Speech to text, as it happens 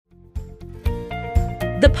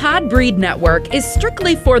The Podbreed Network is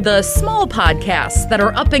strictly for the small podcasts that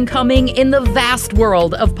are up and coming in the vast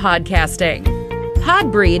world of podcasting.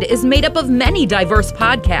 Podbreed is made up of many diverse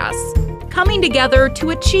podcasts, coming together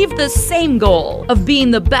to achieve the same goal of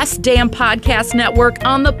being the best damn podcast network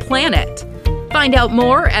on the planet. Find out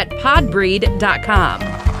more at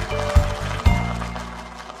podbreed.com.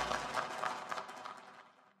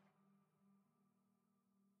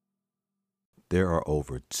 There are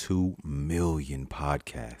over 2 million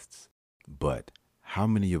podcasts, but how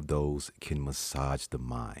many of those can massage the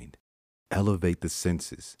mind, elevate the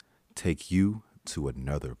senses, take you to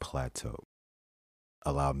another plateau?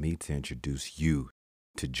 Allow me to introduce you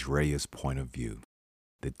to Drea's Point of View,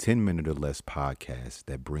 the 10-minute or less podcast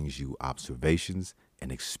that brings you observations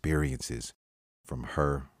and experiences from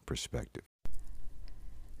her perspective.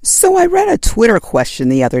 So I read a Twitter question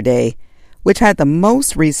the other day, which had the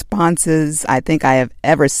most responses I think I have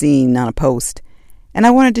ever seen on a post, and I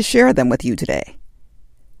wanted to share them with you today.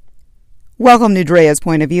 Welcome to Drea's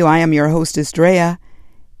Point of View. I am your hostess, Drea.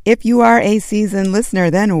 If you are a seasoned listener,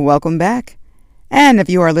 then welcome back. And if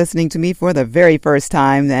you are listening to me for the very first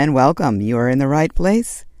time, then welcome. You are in the right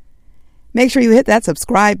place. Make sure you hit that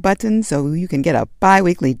subscribe button so you can get a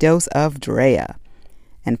bi-weekly dose of Drea.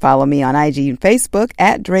 And follow me on IG and Facebook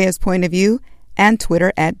at Drea's Point of View and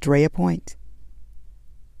Twitter at Drea Point.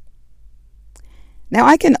 Now,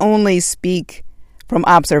 I can only speak from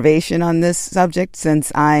observation on this subject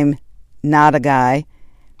since I'm not a guy,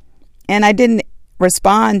 and I didn't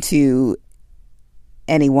respond to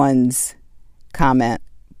anyone's comment,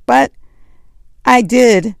 but I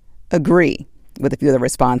did agree with a few of the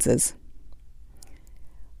responses.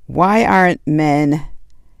 Why aren't men,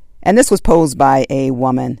 and this was posed by a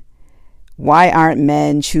woman, why aren't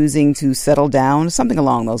men choosing to settle down? Something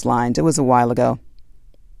along those lines. It was a while ago.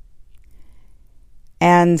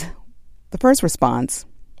 And the first response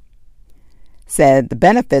said the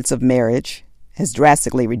benefits of marriage has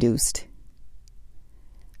drastically reduced.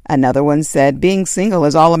 Another one said being single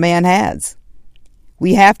is all a man has.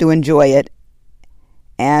 We have to enjoy it.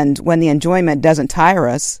 And when the enjoyment doesn't tire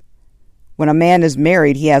us, when a man is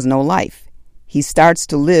married, he has no life. He starts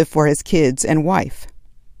to live for his kids and wife.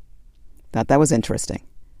 Thought that was interesting.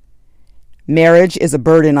 Marriage is a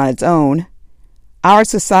burden on its own. Our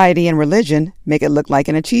society and religion make it look like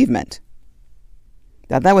an achievement.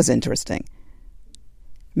 Thought that was interesting.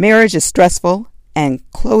 Marriage is stressful, and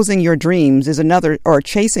closing your dreams is another, or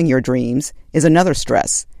chasing your dreams is another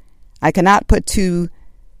stress. I cannot put the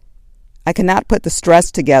stress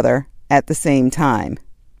together at the same time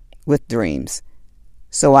with dreams.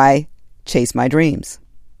 So I chase my dreams.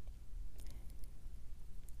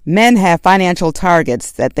 Men have financial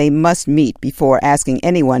targets that they must meet before asking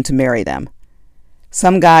anyone to marry them.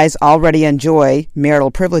 Some guys already enjoy marital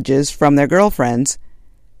privileges from their girlfriends,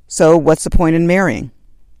 so what's the point in marrying?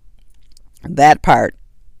 That part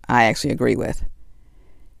I actually agree with.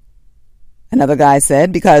 Another guy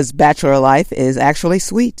said, because bachelor life is actually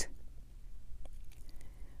sweet.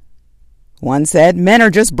 One said, men are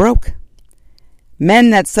just broke. Men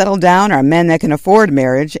that settle down are men that can afford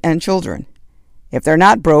marriage and children. If they're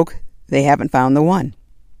not broke, they haven't found the one.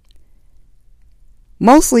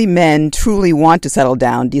 Mostly men truly want to settle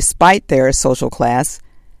down despite their social class,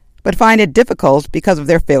 but find it difficult because of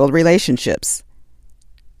their failed relationships.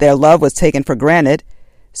 Their love was taken for granted,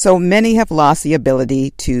 so many have lost the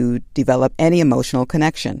ability to develop any emotional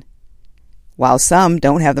connection, while some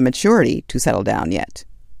don't have the maturity to settle down yet.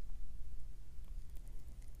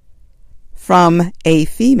 From a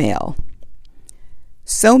female.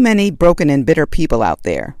 So many broken and bitter people out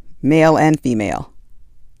there, male and female.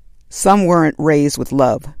 Some weren't raised with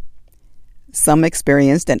love. Some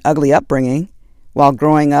experienced an ugly upbringing while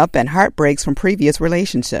growing up and heartbreaks from previous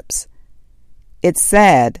relationships. It's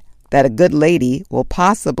sad that a good lady will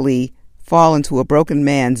possibly fall into a broken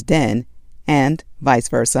man's den and vice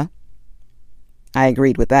versa. I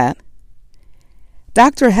agreed with that.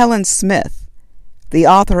 Dr. Helen Smith, the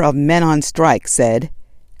author of Men on Strike, said,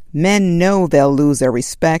 men know they'll lose their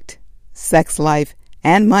respect, sex life,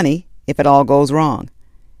 and money if it all goes wrong.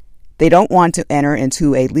 They don't want to enter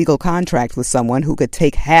into a legal contract with someone who could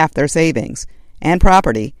take half their savings and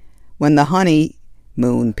property when the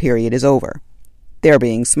honeymoon period is over. They're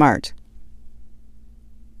being smart.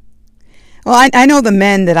 Well, I know the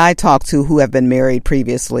men that I talked to who have been married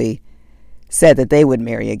previously said that they would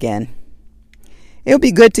marry again. It would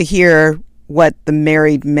be good to hear what the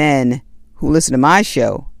married men who listen to my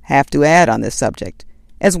show have to add on this subject,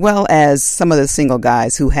 as well as some of the single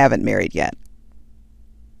guys who haven't married yet.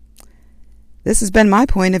 This has been my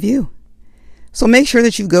point of view. So make sure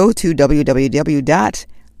that you go to www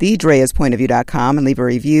thedreaspointofview.com and leave a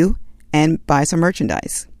review and buy some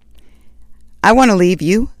merchandise. I want to leave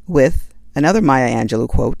you with another Maya Angelou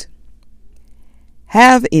quote.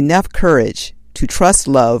 Have enough courage to trust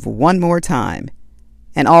love one more time,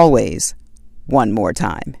 and always one more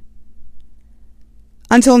time.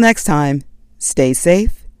 Until next time, stay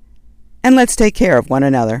safe, and let's take care of one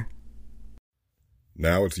another.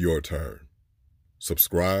 Now it's your turn.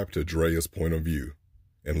 Subscribe to Drea's Point of View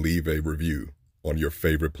and leave a review on your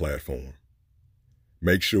favorite platform.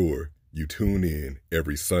 Make sure you tune in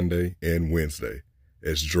every Sunday and Wednesday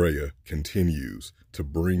as Drea continues to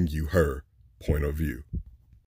bring you her point of view.